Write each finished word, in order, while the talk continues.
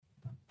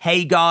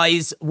Hey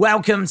guys,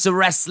 welcome to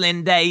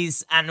Wrestling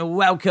Days and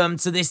welcome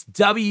to this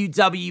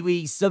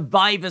WWE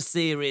Survivor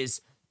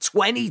Series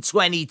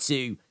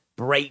 2022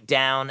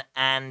 breakdown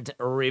and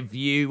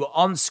review.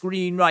 On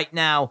screen right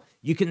now,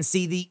 you can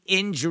see the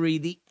injury,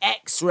 the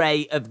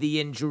X-ray of the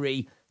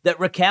injury that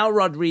Raquel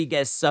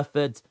Rodriguez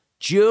suffered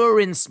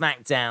during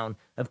SmackDown.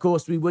 Of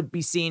course, we would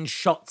be seeing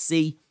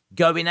Shotzi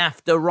going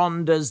after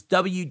Ronda's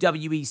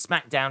WWE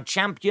SmackDown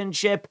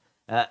Championship.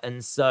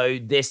 And so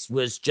this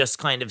was just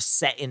kind of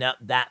setting up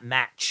that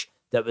match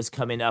that was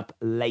coming up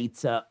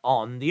later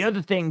on. The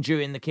other thing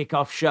during the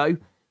kickoff show,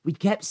 we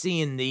kept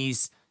seeing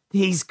these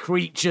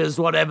creatures,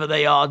 whatever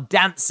they are,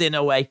 dancing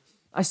away.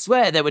 I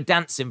swear they were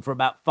dancing for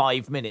about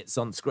 5 minutes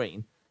on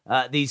screen.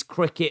 These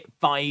cricket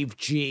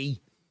 5G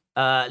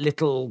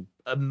little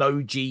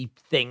emoji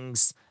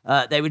things.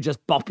 They were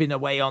just bopping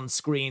away on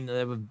screen.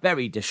 They were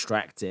very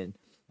distracting.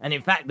 And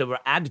in fact, there were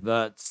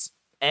adverts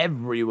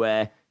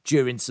everywhere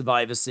during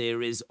Survivor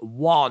Series.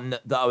 One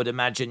that I would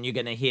imagine you're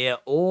going to hear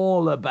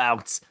all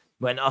about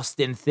when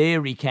Austin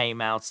Theory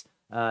came out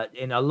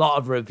in a lot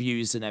of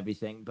reviews and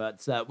everything.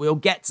 But we'll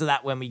get to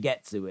that when we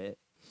get to it.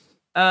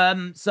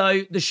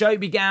 So the show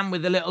began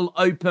with a little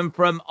open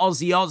from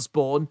Ozzy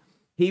Osbourne.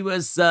 He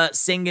was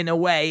singing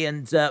away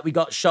and we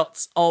got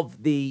shots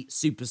of the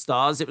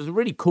superstars. It was a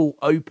really cool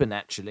open,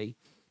 actually.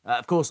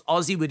 Of course,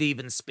 Ozzy would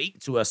even speak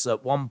to us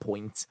at one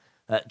point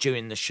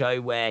during the show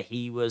where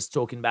he was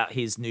talking about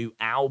his new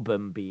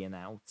album being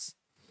out.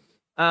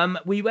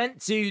 We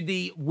went to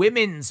the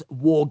women's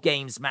War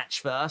Games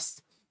match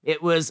first.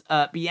 It was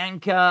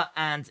Bianca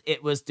and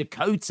it was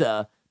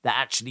Dakota that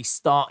actually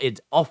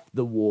started off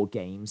the War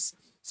Games.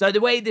 So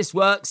the way this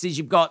works is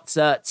you've got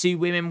two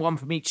women, one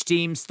from each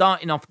team,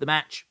 starting off the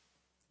match.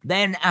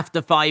 Then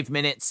after 5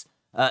 minutes,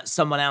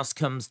 someone else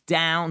comes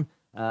down.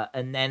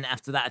 And then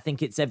after that, I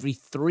think it's every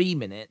 3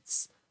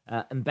 minutes.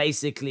 And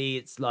basically,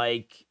 it's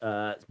like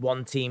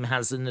one team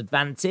has an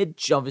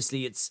advantage.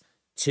 Obviously, it's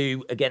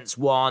 2 against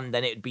 1.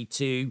 Then it would be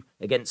 2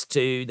 against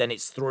 2. Then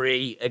it's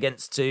 3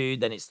 against 2.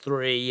 Then it's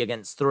 3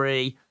 against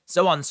 3.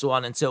 So on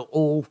until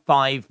all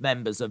 5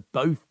 members of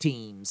both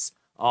teams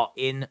are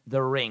in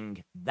the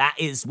ring. That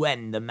is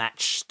when the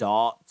match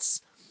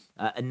starts.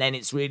 And then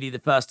it's really the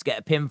first to get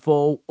a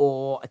pinfall,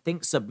 or I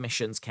think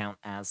submissions count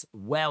as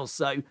well.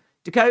 So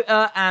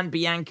Dakota and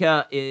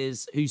Bianca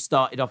is who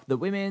started off the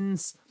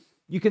women's.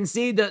 You can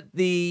see that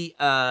the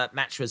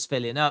match was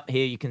filling up.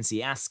 Here you can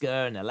see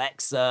Asuka and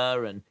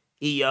Alexa and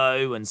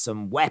Io and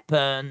some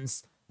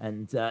weapons.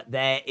 And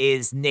there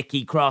is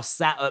Nikki Cross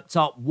sat up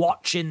top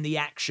watching the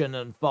action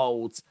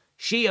unfold.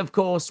 She, of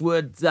course,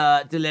 would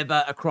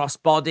deliver a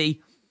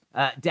crossbody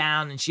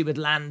down and she would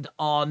land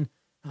on...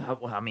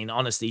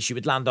 honestly, she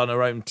would land on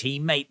her own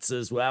teammates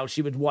as well.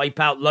 She would wipe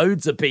out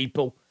loads of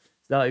people.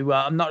 So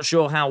I'm not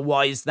sure how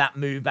wise that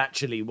move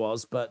actually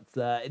was, but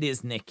it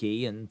is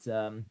Nikki, and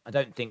I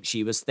don't think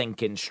she was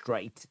thinking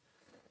straight.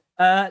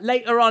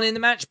 Later on in the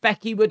match,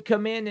 Becky would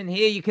come in, and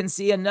here you can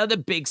see another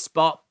big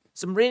spot.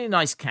 Some really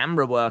nice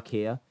camera work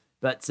here,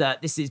 but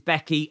this is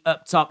Becky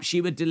up top.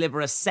 She would deliver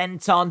a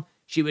senton.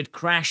 She would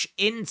crash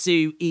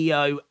into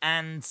Io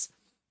and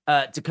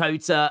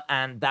Dakota,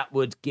 and that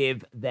would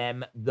give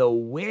them the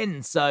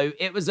win. So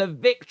it was a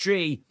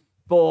victory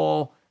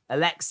for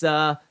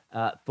Alexa,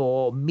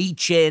 for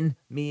Mia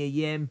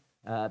Yim,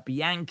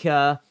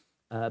 Bianca,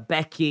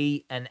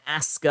 Becky, and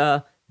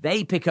Asuka.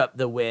 They pick up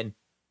the win.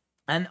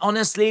 And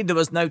honestly, there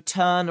was no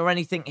turn or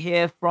anything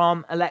here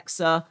from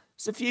Alexa.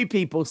 There's a few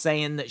people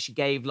saying that she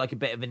gave like a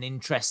bit of an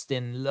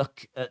interesting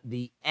look at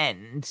the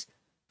end.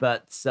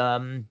 But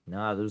no,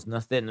 there was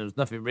nothing. There was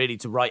nothing really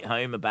to write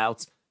home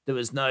about. There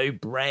was no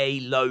Bray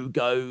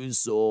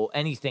logos or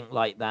anything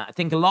like that. I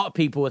think a lot of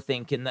people were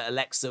thinking that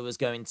Alexa was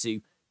going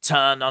to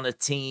turn on a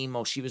team,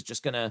 or she was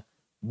just going to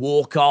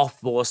walk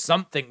off, or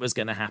something was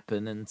going to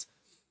happen. And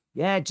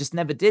yeah, it just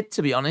never did,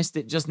 to be honest.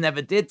 It just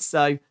never did.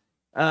 So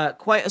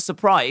quite a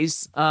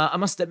surprise. I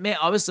must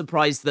admit, I was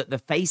surprised that the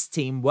face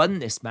team won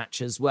this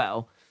match as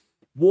well.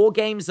 War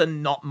Games are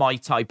not my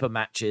type of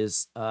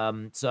matches.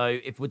 So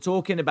if we're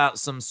talking about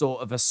some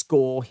sort of a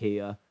score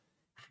here,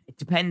 it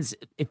depends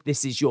if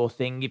this is your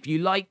thing. If you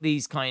like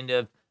these kind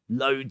of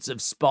loads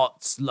of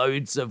spots,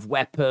 loads of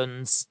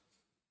weapons,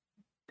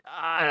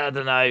 I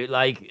don't know,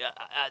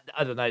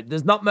 I don't know.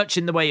 There's not much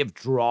in the way of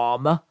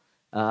drama.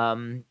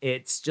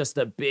 It's just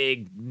a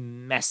big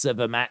mess of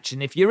a match.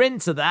 And if you're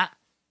into that,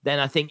 then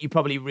I think you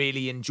probably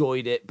really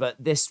enjoyed it. But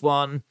this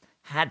one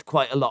had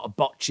quite a lot of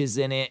botches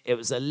in it. It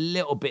was a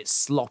little bit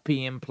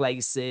sloppy in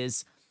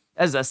places.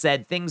 As I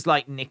said, things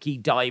like Nikki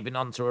diving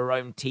onto her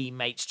own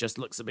teammates just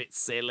looks a bit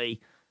silly.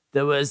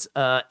 There was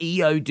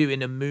Io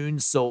doing a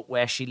moonsault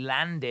where she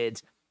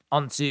landed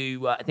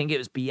onto, I think it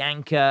was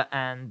Bianca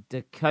and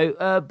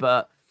Dakota,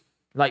 but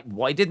like,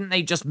 why didn't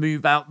they just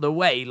move out the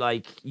way?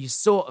 Like, you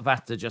sort of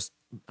have to just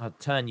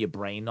turn your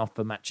brain off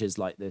for matches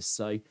like this.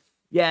 So,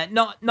 yeah,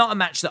 not a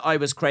match that I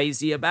was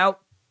crazy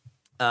about,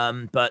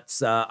 but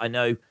I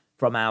know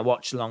from our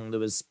watch along there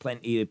was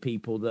plenty of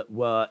people that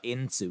were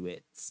into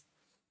it.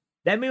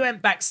 Then we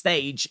went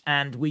backstage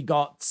and we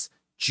got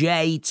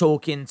Jey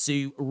talking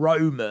to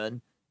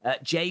Roman.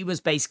 Jey was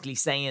basically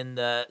saying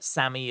that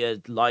Sami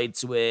had lied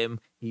to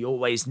him. He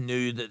always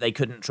knew that they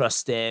couldn't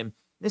trust him.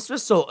 This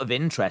was sort of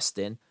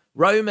interesting.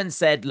 Roman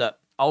said, look,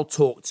 I'll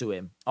talk to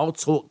him. I'll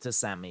talk to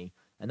Sami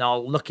and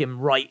I'll look him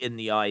right in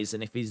the eyes.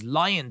 And if he's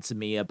lying to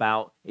me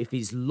about if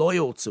he's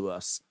loyal to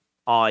us,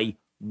 I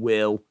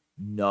will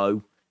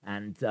know.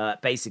 And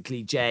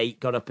basically Jey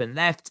got up and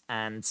left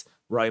and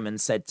Roman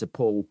said to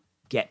Paul,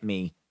 get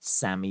me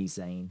Sami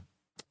Zayn.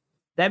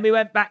 Then we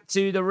went back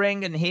to the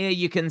ring, and here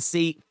you can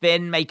see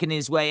Finn making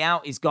his way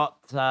out. He's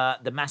got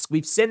the mask.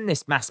 We've seen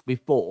this mask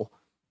before.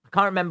 I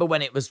can't remember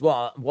when it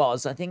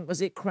was. I think,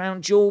 was it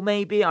Crown Jewel,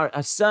 maybe? I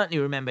certainly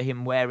remember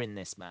him wearing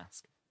this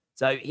mask.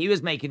 So he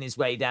was making his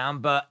way down,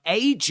 but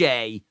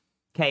AJ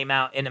came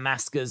out in a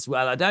mask as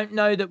well. I don't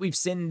know that we've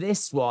seen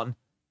this one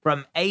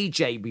from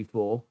AJ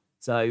before.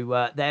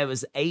 So there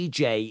was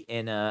AJ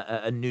in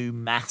a new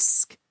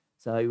mask.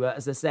 So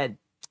as I said,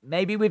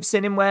 maybe we've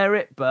seen him wear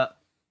it, but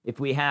if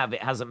we have,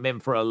 it hasn't been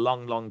for a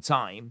long, long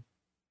time.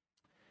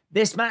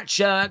 This match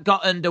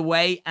got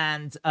underway,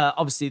 and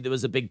obviously there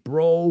was a big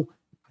brawl.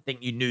 I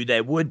think you knew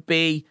there would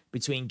be,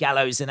 between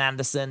Gallows and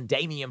Anderson,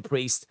 Damian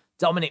Priest,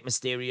 Dominic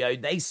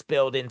Mysterio. They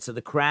spilled into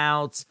the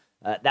crowds.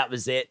 That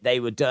was it. They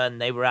were done.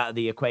 They were out of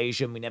the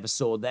equation. We never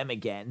saw them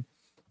again.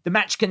 The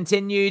match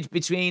continued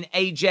between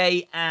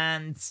AJ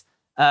and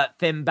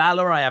Finn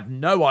Balor. I have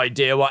no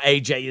idea what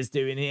AJ is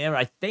doing here.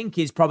 I think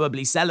he's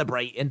probably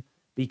celebrating,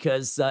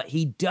 because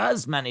he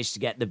does manage to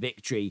get the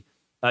victory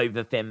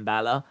over Finn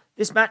Balor.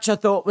 This match I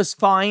thought was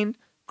fine.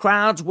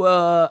 Crowds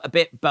were a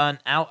bit burnt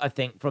out, I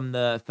think, from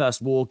the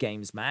first War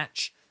Games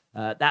match.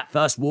 That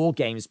first War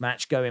Games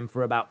match going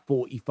for about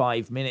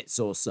 45 minutes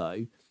or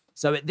so.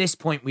 So at this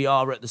point, we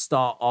are at the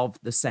start of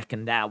the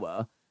second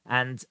hour.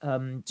 And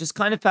just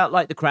kind of felt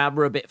like the crowd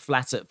were a bit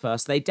flat at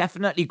first. They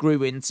definitely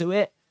grew into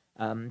it.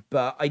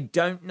 But I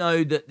don't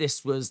know that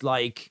this was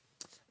like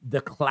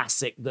the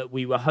classic that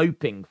we were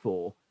hoping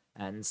for.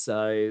 And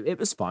so it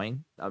was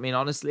fine. I mean,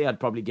 honestly, I'd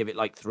probably give it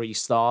like 3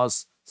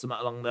 stars, something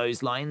along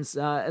those lines.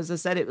 As I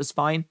said, it was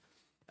fine.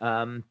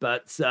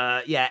 But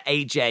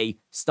AJ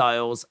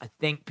Styles, I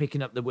think,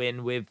 picking up the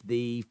win with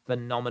the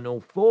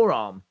phenomenal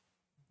forearm.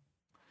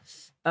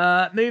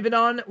 Moving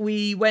on,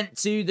 we went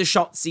to the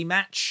Shotzi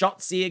match.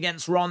 Shotzi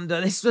against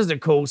Ronda. This was a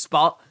cool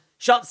spot.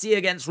 Shotzi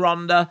against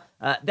Ronda.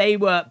 They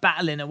were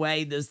battling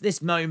away. There's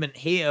this moment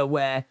here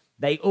where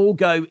they all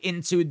go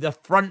into the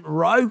front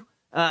row.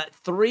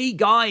 3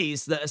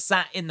 guys that are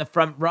sat in the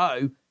front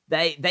row,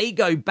 they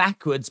go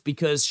backwards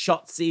because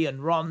Shotzi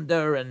and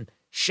Ronda and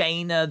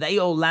Shayna, they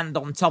all land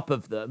on top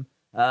of them.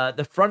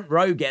 The front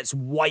row gets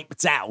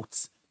wiped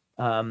out.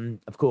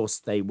 Of course,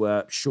 they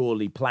were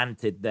surely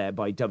planted there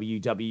by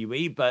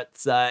WWE, but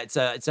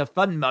it's a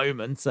fun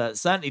moment.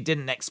 Certainly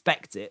didn't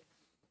expect it.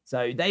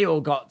 So they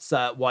all got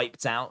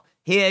wiped out.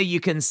 Here you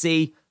can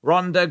see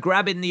Ronda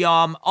grabbing the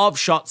arm of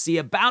Shotzi,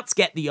 about to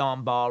get the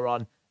arm bar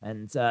on.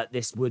 And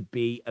this would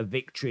be a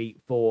victory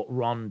for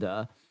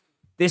Ronda.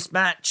 This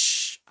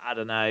match, I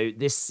don't know,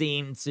 this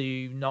seemed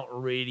to not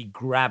really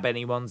grab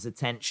anyone's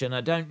attention.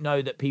 I don't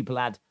know that people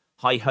had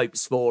high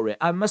hopes for it.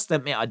 I must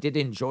admit, I did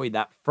enjoy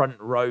that front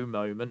row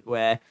moment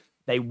where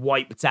they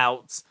wiped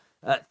out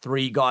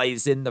 3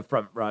 guys in the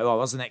front row. I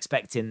wasn't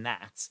expecting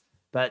that.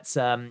 But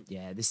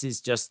this is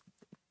just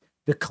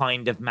the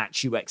kind of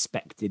match you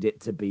expected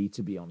it to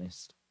be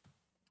honest.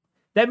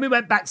 Then we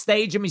went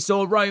backstage and we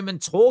saw Roman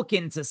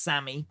talking to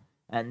Sami.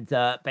 And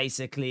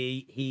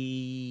basically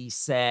he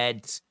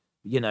said,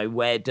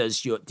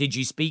 did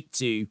you speak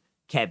to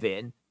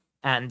Kevin?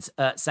 And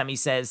Sami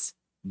says,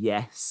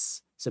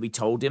 yes. So he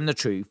told him the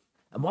truth.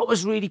 And what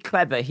was really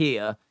clever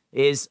here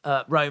is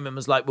Roman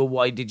was like, well,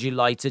 why did you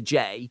lie to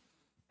Jey?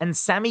 And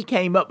Sami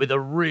came up with a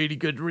really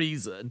good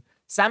reason.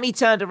 Sami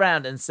turned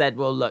around and said,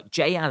 well, look,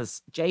 Jey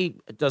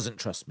doesn't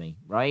trust me,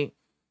 right?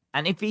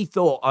 And if he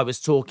thought I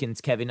was talking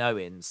to Kevin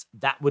Owens,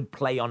 that would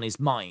play on his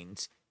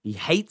mind. He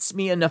hates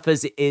me enough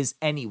as it is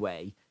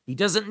anyway. He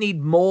doesn't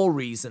need more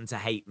reason to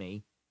hate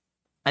me.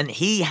 And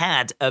he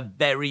had a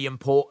very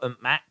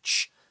important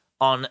match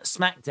on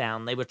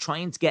SmackDown. They were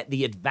trying to get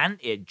the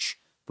advantage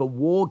for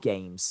War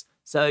Games.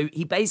 So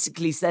he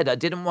basically said, I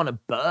didn't want to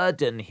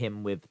burden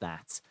him with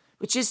that,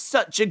 which is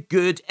such a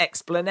good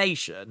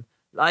explanation.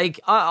 Like,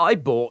 I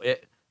bought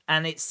it,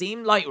 and it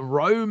seemed like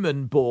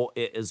Roman bought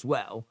it as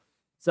well.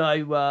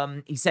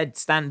 So he said,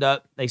 stand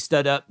up. They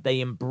stood up.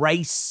 They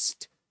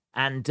embraced.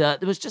 And there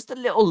was just a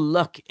little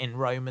look in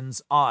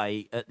Roman's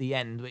eye at the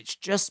end,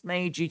 which just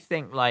made you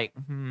think, like,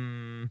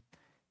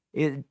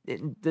 did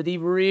he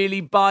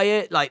really buy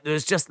it? Like, there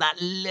was just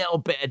that little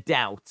bit of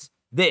doubt.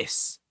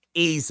 This,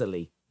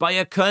 easily, by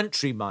a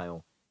country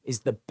mile, is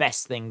the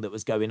best thing that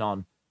was going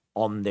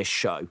on this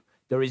show.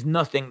 There is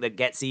nothing that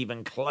gets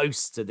even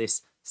close to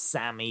this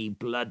Sami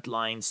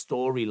Bloodline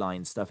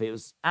storyline stuff. It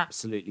was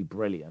absolutely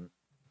brilliant.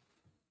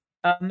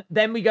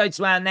 Then we go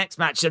to our next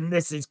match, and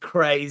this is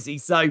crazy.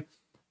 So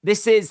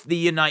this is the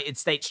United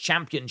States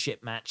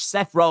Championship match.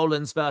 Seth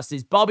Rollins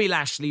versus Bobby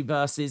Lashley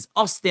versus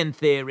Austin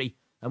Theory.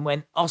 And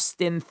when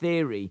Austin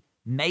Theory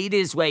made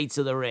his way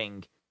to the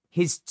ring.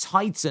 His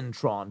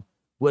Titantron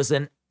was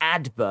an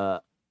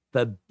advert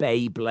for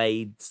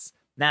Beyblades.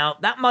 Now,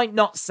 that might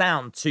not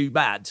sound too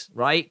bad,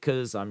 right?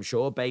 Because I'm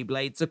sure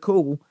Beyblades are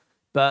cool.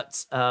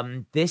 But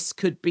this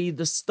could be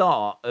the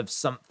start of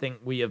something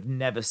we have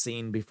never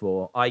seen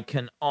before. I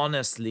can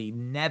honestly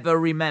never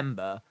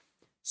remember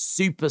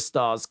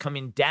superstars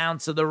coming down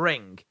to the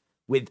ring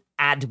with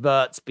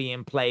adverts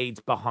being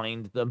played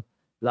behind them.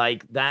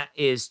 Like, that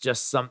is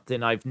just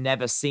something I've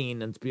never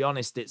seen. And to be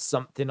honest, it's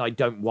something I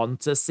don't want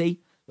to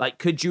see. Like,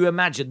 could you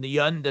imagine The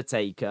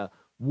Undertaker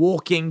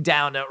walking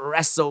down at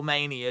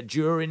WrestleMania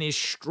during his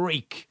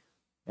streak,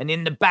 and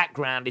in the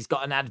background, he's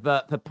got an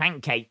advert for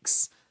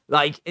pancakes?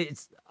 Like,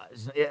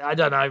 I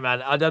don't know,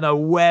 man. I don't know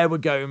where we're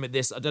going with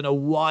this. I don't know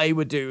why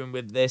we're doing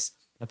with this.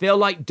 I feel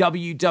like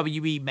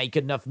WWE make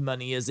enough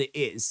money as it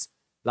is.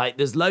 Like,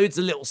 there's loads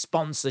of little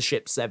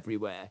sponsorships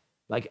everywhere.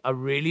 Like, I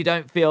really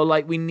don't feel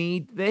like we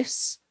need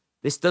this.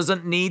 This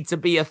doesn't need to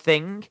be a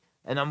thing.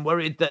 And I'm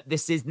worried that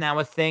this is now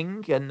a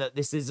thing and that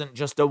this isn't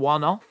just a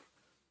one-off.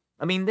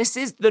 I mean, this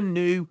is the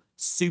new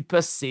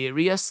super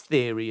serious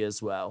theory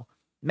as well.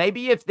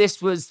 Maybe if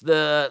this was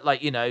the,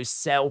 like, you know,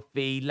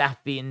 selfie,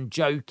 laughing,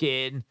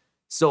 joking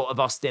sort of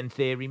Austin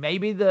Theory,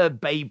 maybe the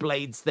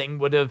Beyblades thing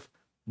would have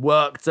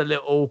worked a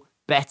little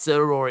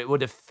better, or it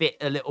would have fit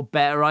a little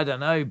better. I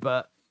don't know.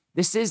 But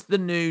this is the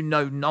new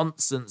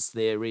no-nonsense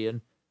theory.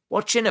 And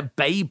watching a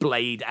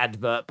Beyblade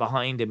advert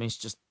behind him is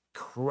just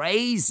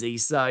crazy.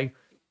 So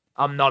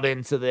I'm not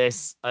into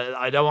this.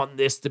 I don't want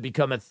this to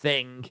become a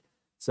thing.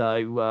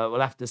 So we'll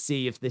have to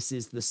see if this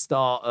is the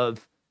start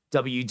of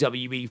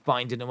WWE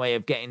finding a way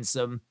of getting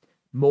some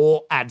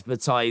more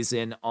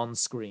advertising on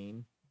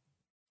screen.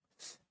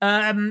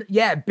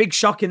 Yeah, big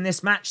shock in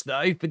this match,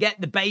 though.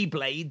 Forget the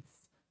Beyblades.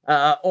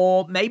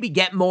 Or maybe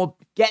get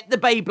the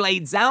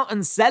Beyblades out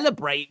and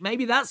celebrate.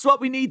 Maybe that's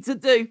what we need to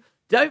do.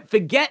 Don't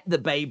forget the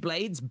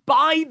Beyblades.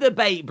 Buy the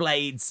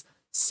Beyblades.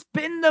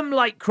 Spin them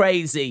like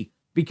crazy.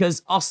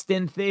 Because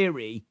Austin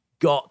Theory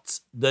got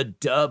the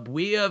dub.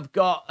 We have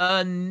got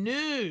a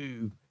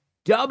new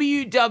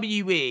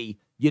WWE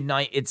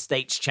United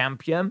States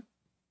champion.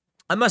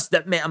 I must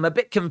admit, I'm a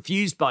bit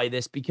confused by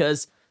this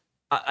because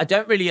I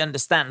don't really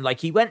understand. Like,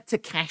 he went to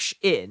cash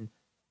in,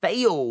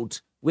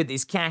 failed with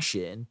his cash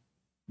in,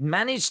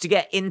 managed to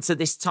get into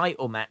this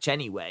title match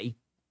anyway,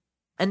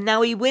 and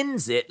now he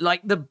wins it.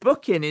 Like, the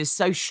booking is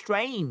so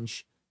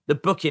strange. The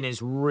booking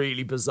is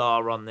really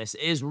bizarre on this.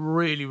 It is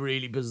really,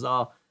 really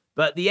bizarre.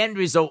 But the end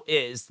result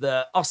is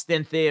that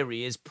Austin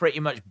Theory is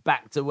pretty much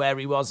back to where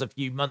he was a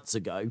few months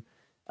ago.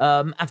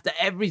 After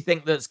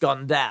everything that's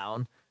gone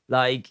down,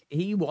 like,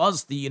 he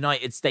was the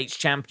United States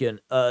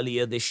champion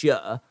earlier this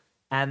year,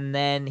 and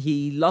then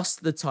he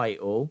lost the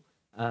title.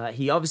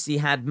 He obviously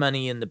had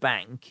Money in the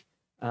Bank,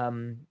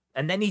 and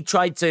then he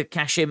tried to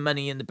cash in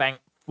Money in the Bank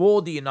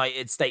for the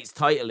United States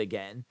title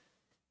again.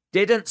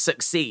 Didn't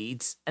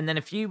succeed, and then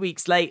a few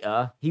weeks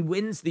later, he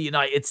wins the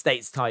United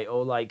States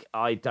title. Like,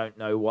 I don't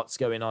know what's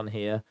going on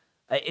here.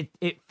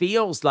 It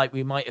feels like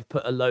we might have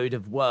put a load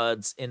of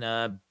words in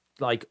a,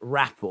 like,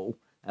 raffle,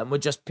 and we're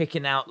just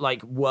picking out,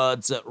 like,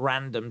 words at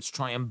random to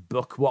try and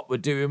book what we're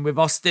doing with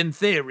Austin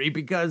Theory,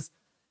 because,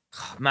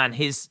 man,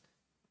 his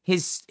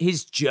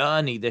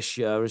journey this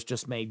year has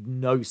just made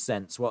no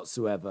sense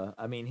whatsoever.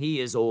 I mean,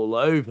 he is all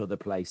over the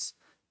place.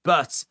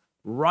 But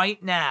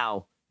right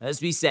now, as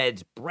we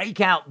said,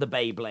 break out the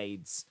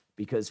Beyblades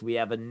because we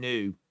have a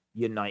new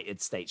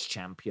United States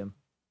champion.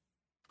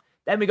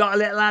 Then we got a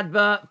little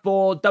advert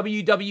for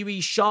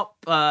WWE Shop.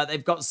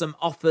 They've got some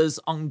offers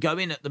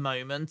ongoing at the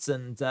moment.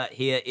 And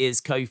here is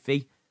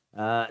Kofi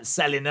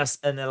selling us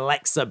an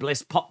Alexa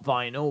Bliss pop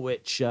vinyl,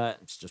 which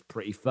it's just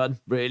pretty fun,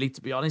 really, to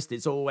be honest.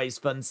 It's always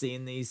fun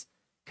seeing these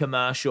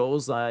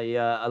commercials.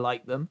 I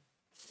like them.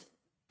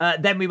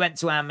 Then we went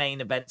to our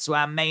main event. So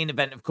our main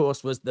event, of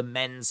course, was the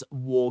men's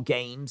War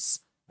Games.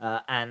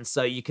 And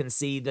so you can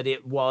see that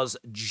it was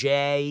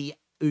Jey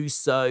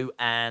Uso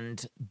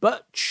and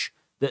Butch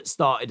that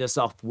started us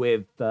off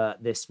with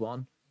this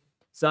one.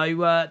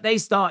 So they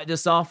started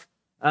us off.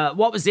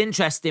 What was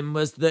interesting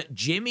was that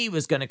Jimmy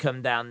was going to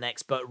come down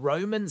next, but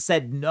Roman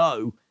said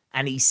no,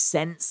 and he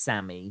sent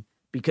Sami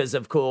because,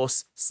 of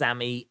course,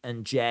 Sami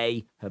and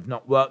Jey have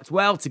not worked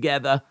well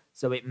together,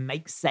 so it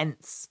makes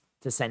sense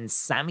to send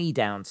Sami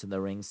down to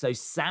the ring. So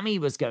Sami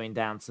was going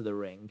down to the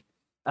ring.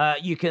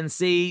 You can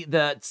see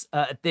that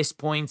at this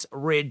point,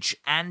 Ridge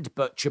and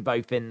Butch are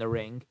both in the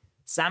ring.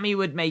 Sami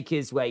would make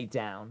his way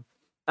down.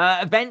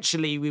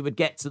 Eventually, we would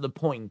get to the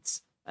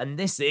point, and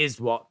this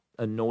is what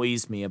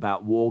annoys me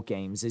about War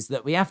Games, is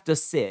that we have to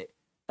sit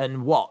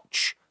and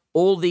watch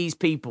all these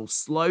people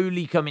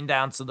slowly coming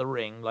down to the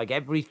ring. Like,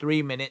 every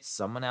 3 minutes,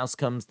 someone else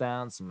comes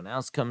down, someone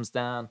else comes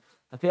down.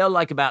 I feel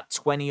like about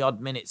 20-odd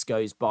minutes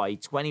goes by,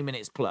 20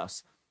 minutes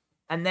plus.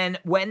 And then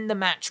when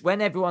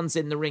everyone's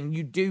in the ring,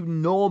 you do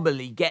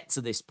normally get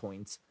to this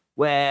point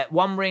where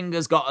one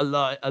ringer's got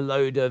a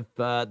load of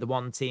the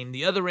one team,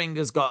 the other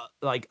ringer's got,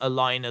 like, a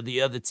line of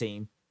the other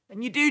team.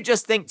 And you do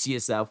just think to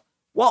yourself,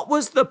 what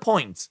was the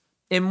point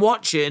in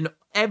watching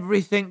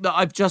everything that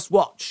I've just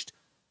watched.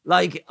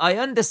 Like, I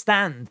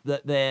understand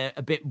that they're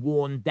a bit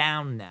worn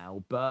down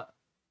now, but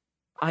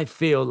I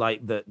feel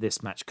like that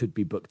this match could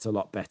be booked a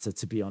lot better,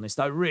 to be honest.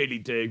 I really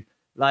do.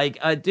 Like,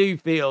 I do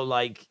feel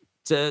like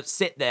to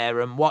sit there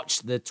and watch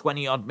the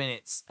 20-odd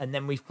minutes, and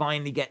then we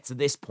finally get to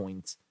this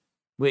point,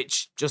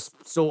 which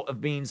just sort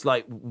of means,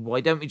 like,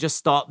 why don't we just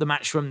start the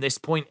match from this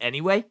point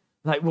anyway?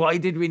 Like, why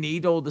did we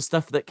need all the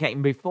stuff that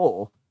came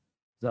before?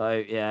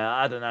 So, yeah,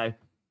 I don't know.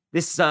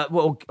 This,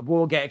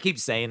 we'll get, I keep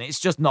saying it, it's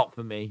just not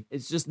for me.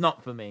 It's just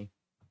not for me.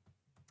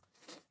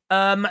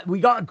 We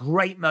got a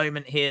great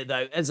moment here,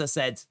 though. As I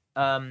said,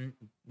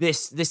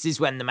 this is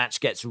when the match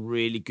gets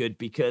really good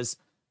because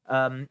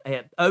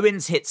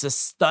Owens hits a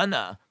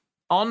stunner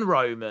on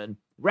Roman.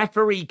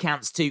 Referee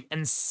counts 2,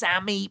 and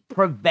Sami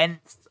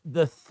prevents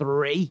the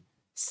 3.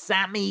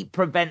 Sami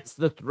prevents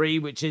the 3,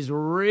 which is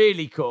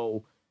really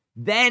cool.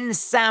 Then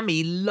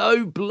Sami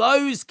low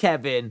blows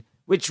Kevin,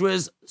 which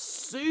was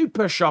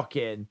super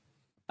shocking.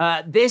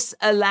 This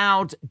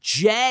allowed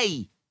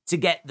Jey to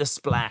get the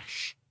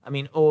splash. I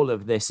mean, all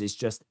of this is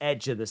just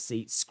edge of the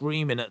seat,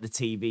 screaming at the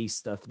TV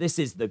stuff. This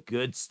is the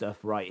good stuff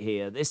right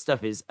here. This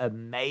stuff is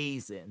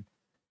amazing.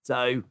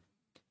 So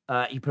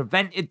he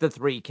prevented the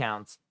 3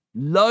 count.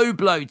 Low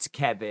blow to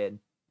Kevin.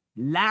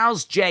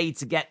 Allows Jey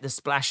to get the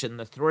splash and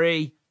the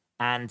 3.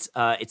 And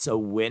it's a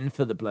win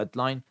for the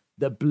Bloodline.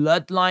 The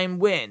Bloodline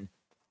win,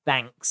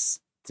 thanks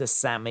to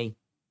Sami.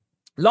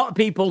 A lot of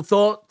people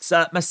thought,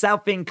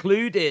 myself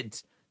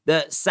included,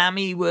 that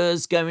Sami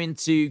was going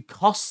to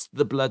cost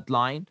the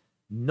Bloodline.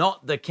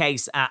 Not the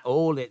case at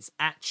all. It's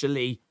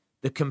actually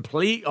the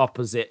complete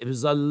opposite. It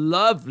was a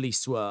lovely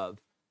swerve.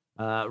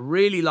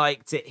 Really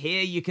liked it.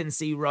 Here you can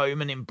see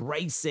Roman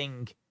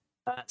embracing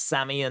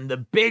Sami, and the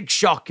big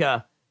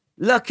shocker.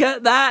 Look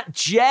at that.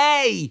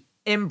 Jey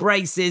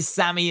embraces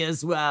Sami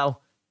as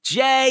well.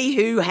 Jey,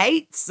 who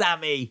hates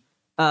Sami.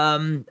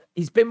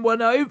 He's been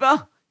won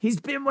over.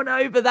 He's been won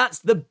over. That's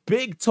the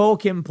big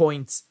talking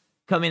point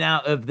coming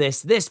out of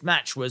this. This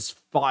match was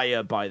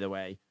fire, by the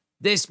way.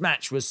 This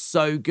match was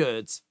so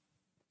good.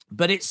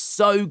 But it's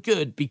so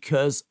good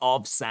because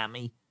of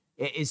Sami.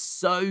 It is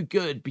so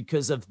good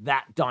because of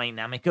that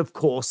dynamic. Of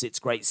course, it's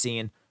great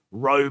seeing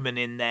Roman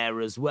in there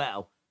as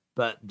well.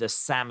 But the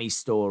Sami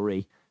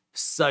story,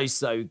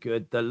 so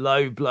good. The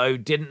low blow,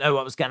 didn't know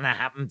what was going to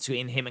happen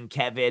between him and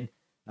Kevin.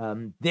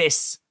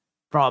 This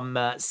from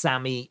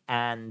Sami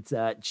and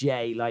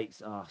Jey, like,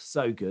 oh,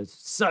 so good.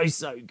 So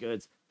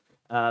good.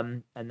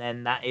 And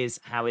then that is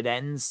how it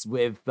ends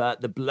with the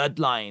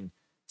Bloodline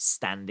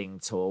standing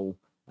tall.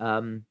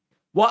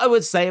 What I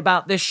would say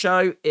about this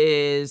show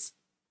is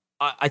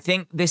I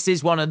think this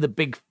is one of the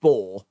big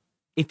 4.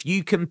 If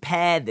you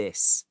compare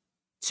this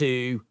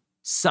to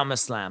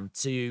SummerSlam,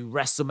 to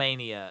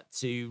WrestleMania,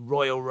 to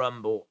Royal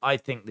Rumble, I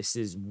think this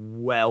is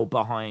well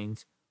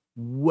behind.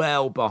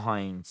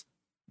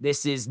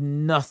 This is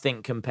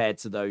nothing compared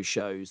to those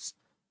shows.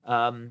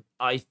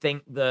 I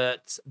think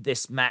that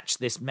this match,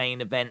 this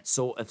main event,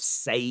 sort of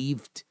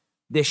saved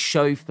this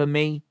show for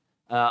me.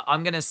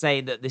 I'm going to say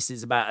that this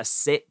is about a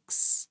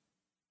 6,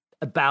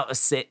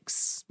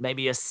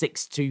 maybe a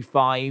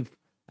 6.25.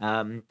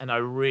 And I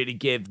really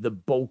give the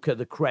bulk of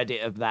the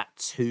credit of that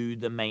to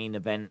the main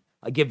event.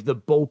 I give the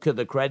bulk of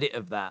the credit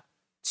of that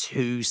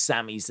to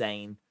Sami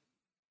Zayn.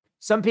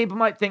 Some people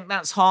might think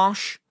that's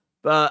harsh,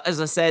 but as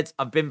I said,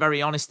 I've been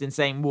very honest in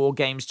saying War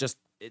Games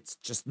it's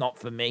just not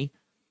for me.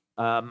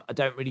 I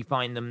don't really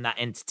find them that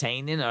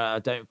entertaining, or I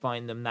don't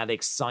find them that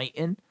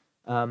exciting.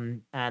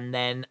 And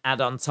then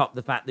add on top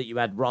the fact that you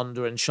had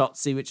Ronda and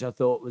Shotzi, which I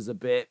thought was a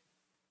bit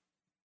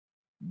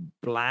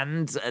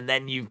bland. And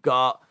then you've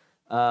got,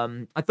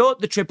 I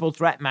thought the triple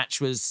threat match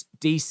was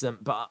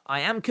decent, but I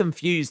am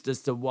confused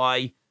as to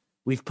why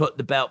we've put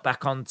the belt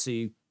back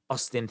onto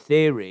Austin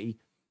Theory.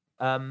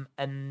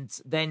 And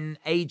then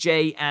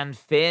AJ and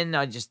Finn,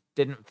 I just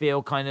didn't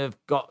feel kind of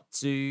got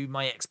to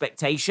my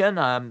expectation.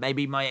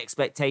 Maybe my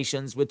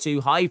expectations were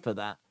too high for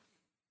that.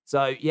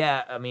 So,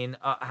 yeah, I mean,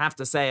 I have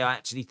to say, I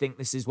actually think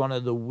this is one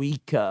of the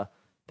weaker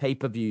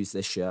pay-per-views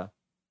this year.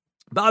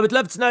 But I would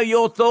love to know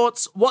your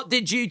thoughts. What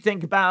did you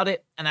think about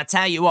it? And I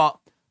tell you what,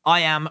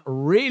 I am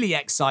really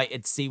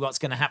excited to see what's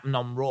going to happen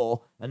on Raw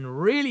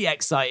and really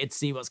excited to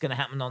see what's going to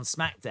happen on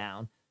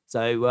SmackDown.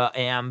 So I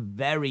am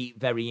very,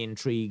 very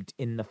intrigued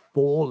in the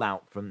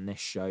fallout from this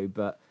show.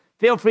 But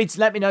feel free to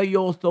let me know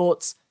your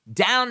thoughts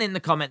down in the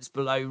comments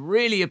below.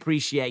 Really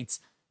appreciate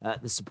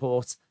the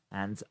support.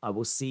 And I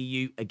will see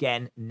you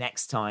again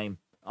next time.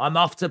 I'm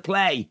off to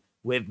play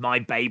with my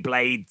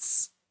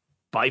Beyblades.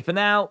 Bye for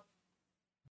now.